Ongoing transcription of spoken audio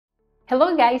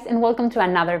Hello guys, and welcome to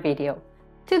another video.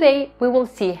 Today we will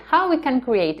see how we can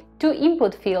create two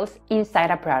input fields inside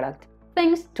a product,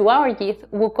 thanks to our YITH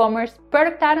WooCommerce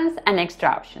Product Add-ons and Extra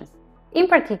options. In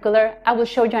particular, I will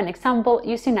show you an example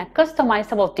using a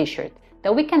customizable t-shirt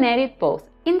that we can edit both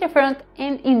in the front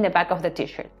and in the back of the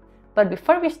t-shirt. But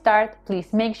before we start,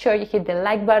 please make sure you hit the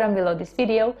like button below this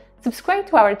video, subscribe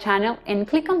to our channel and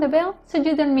click on the bell so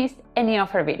you don't miss any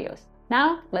of our videos.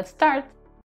 Now, let's start!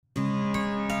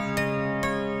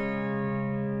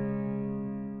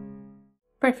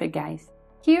 Perfect guys,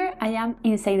 here I am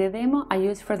inside the demo I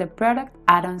used for the Product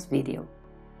Add-ons video.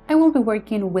 I will be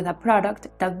working with a product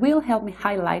that will help me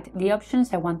highlight the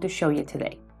options I want to show you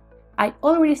today. I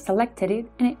already selected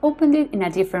it and I opened it in a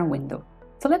different window,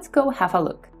 so let's go have a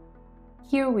look.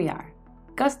 Here we are,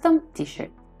 Custom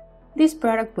T-shirt. This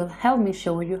product will help me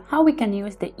show you how we can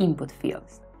use the input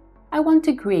fields. I want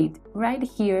to create right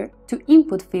here two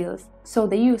input fields so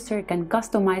the user can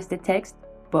customize the text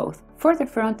both for the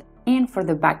front and for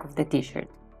the back of the t-shirt.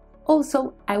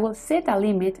 Also, I will set a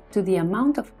limit to the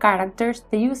amount of characters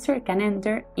the user can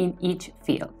enter in each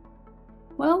field.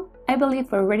 Well, I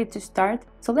believe we're ready to start,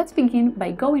 so let's begin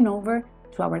by going over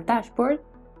to our dashboard.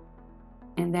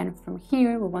 And then from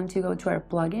here, we want to go to our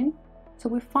plugin. So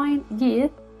we find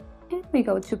YITH and we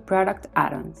go to Product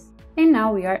Add-ons. And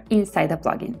now we are inside the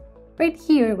plugin. Right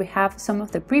here, we have some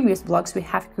of the previous blocks we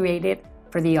have created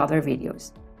for the other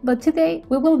videos. But today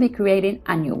we will be creating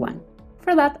a new one.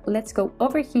 For that, let's go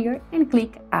over here and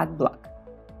click Add Block.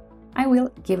 I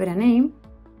will give it a name.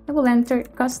 I will enter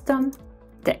Custom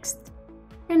Text.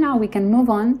 And now we can move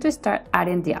on to start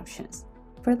adding the options.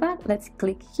 For that, let's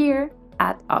click here,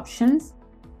 Add Options,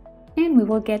 and we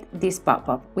will get this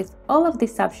pop-up with all of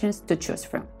these options to choose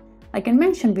from. Like I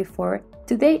mentioned before,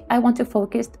 today I want to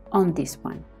focus on this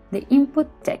one, the input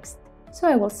text. So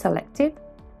I will select it,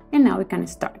 and now we can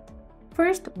start.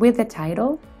 First, with the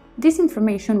title, this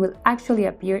information will actually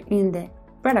appear in the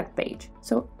product page.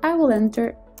 So I will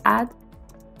enter Add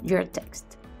Your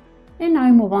Text. And now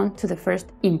I move on to the first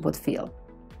input field.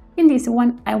 In this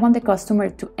one, I want the customer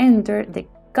to enter the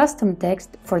custom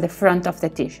text for the front of the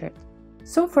t-shirt.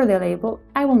 So for the label,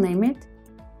 I will name it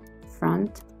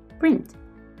Front Print.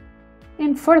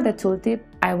 And for the tooltip,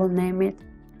 I will name it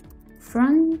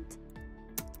Front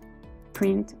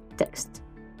Print Text.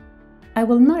 I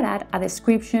will not add a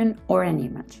description or an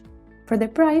image. For the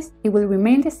price, it will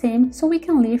remain the same, so we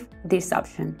can leave this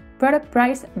option. Product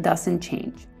price doesn't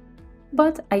change.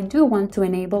 But I do want to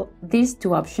enable these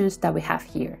two options that we have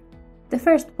here. The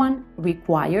first one,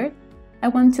 required. I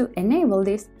want to enable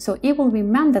this so it will be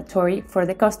mandatory for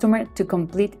the customer to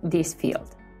complete this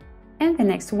field. And the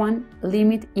next one,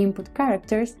 limit input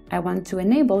characters. I want to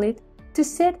enable it to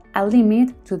set a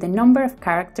limit to the number of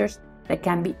characters that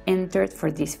can be entered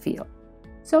for this field.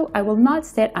 So I will not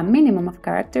set a minimum of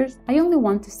characters, I only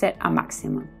want to set a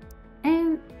maximum.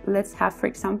 And let's have, for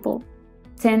example,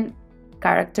 10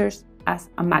 characters as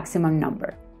a maximum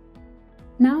number.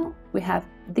 Now we have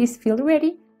this field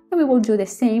ready, and we will do the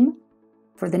same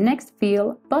for the next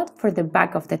field, but for the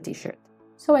back of the t-shirt.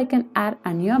 So I can add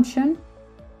a new option,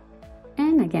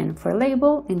 and again for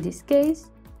label, in this case,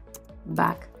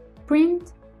 back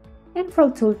print, and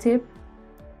for tooltip,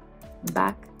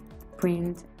 back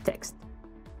print text.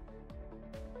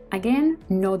 Again,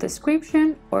 no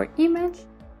description or image,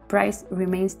 price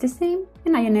remains the same,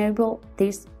 and I enable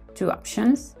these two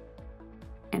options.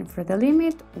 And for the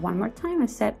limit, one more time, I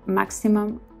set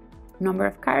maximum number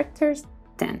of characters,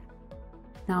 10.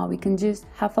 Now we can just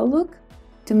have a look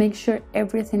to make sure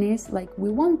everything is like we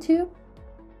want to.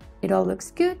 It all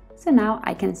looks good, so now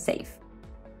I can save.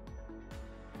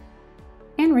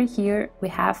 And right here, we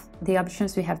have the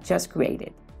options we have just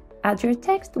created. Add your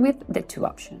text with the two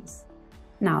options.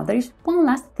 Now, there is one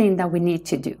last thing that we need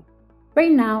to do.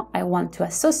 Right now, I want to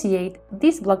associate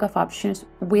this block of options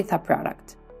with a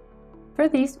product. For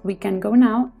this, we can go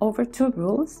now over to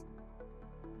Rules.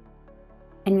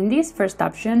 And in this first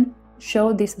option,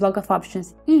 Show this block of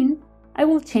options in, I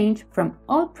will change from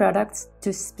all products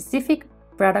to specific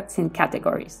products in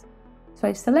categories. So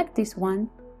I select this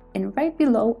one, and right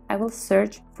below, I will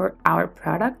search for our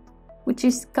product, which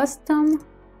is Custom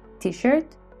T-shirt.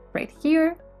 Right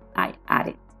here, I add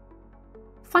it.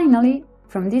 Finally,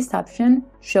 from this option,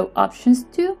 Show Options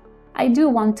to, I do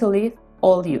want to leave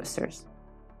all users.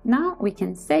 Now we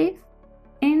can save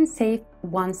and save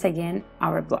once again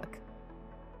our block.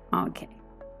 Okay,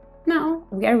 now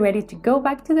we are ready to go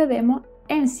back to the demo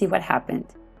and see what happened.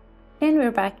 And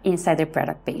we're back inside the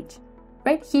product page.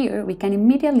 Right here, we can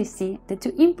immediately see the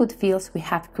two input fields we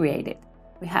have created.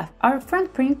 We have our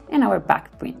front print and our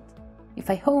back print. If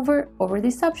I hover over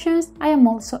these options, I am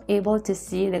also able to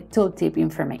see the tooltip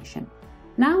information.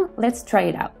 Now let's try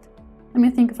it out. Let me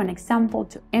think of an example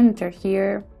to enter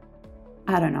here.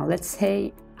 I don't know, let's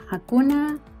say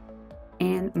Hakuna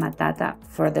and Matata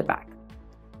for the bag.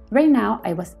 Right now,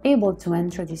 I was able to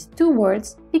enter these two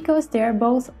words because they are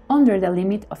both under the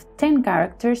limit of 10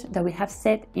 characters that we have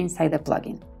set inside the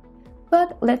plugin.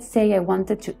 But let's say I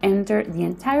wanted to enter the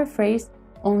entire phrase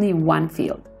only in one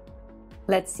field.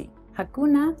 Let's see,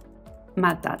 Hakuna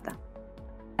Matata.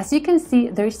 As you can see,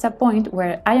 there is a point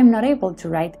where I am not able to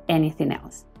write anything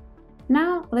else.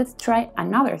 Now let's try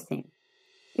another thing.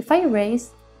 If I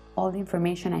erase all the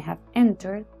information I have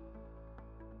entered,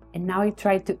 and now I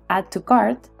try to add to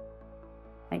cart,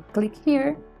 I click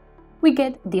here, we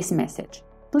get this message.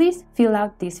 Please fill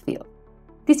out this field.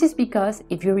 This is because,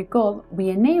 if you recall, we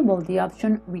enabled the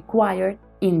option required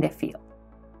in the field.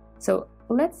 So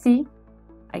let's see.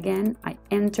 Again, I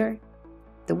enter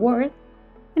the word,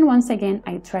 and once again,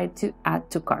 I try to add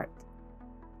to cart.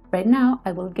 Right now,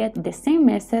 I will get the same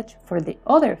message for the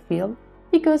other field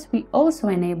because we also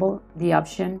enable the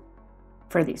option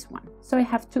for this one. So I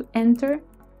have to enter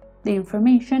the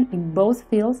information in both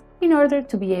fields in order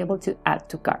to be able to add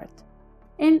to cart.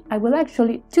 And I will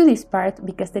actually do this part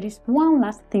because there is one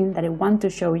last thing that I want to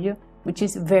show you, which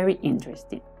is very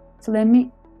interesting. So let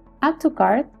me add to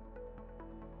cart.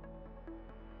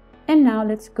 And now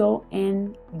let's go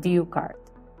and view cart.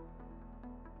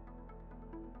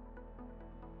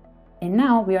 And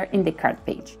now we are in the cart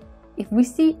page. If we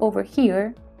see over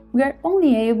here, we are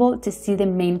only able to see the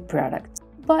main product,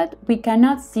 but we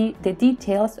cannot see the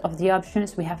details of the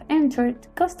options we have entered to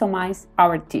customize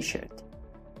our t-shirt.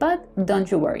 But don't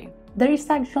you worry, there is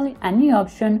actually a new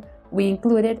option we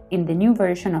included in the new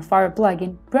version of our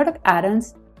plugin, Product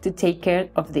Add-ons, to take care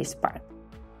of this part.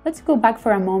 Let's go back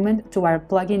for a moment to our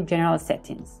plugin general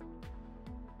settings.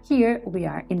 Here we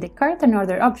are in the cart and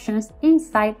order options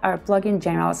inside our plugin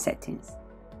general settings.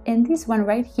 And this one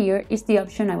right here is the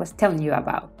option I was telling you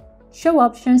about. Show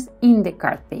options in the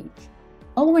cart page.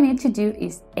 All we need to do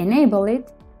is enable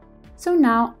it, so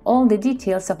now all the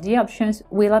details of the options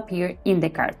will appear in the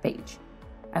cart page.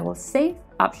 I will save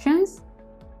options,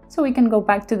 so we can go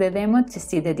back to the demo to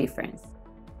see the difference.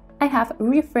 I have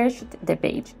refreshed the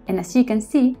page, and as you can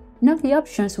see, now the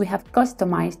options we have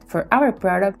customized for our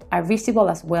product are visible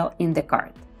as well in the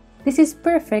cart. This is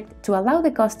perfect to allow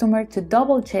the customer to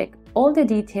double-check all the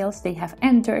details they have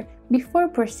entered before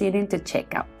proceeding to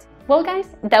checkout. Well guys,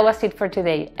 that was it for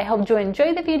today. I hope you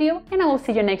enjoyed the video and I will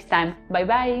see you next time. Bye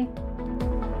bye!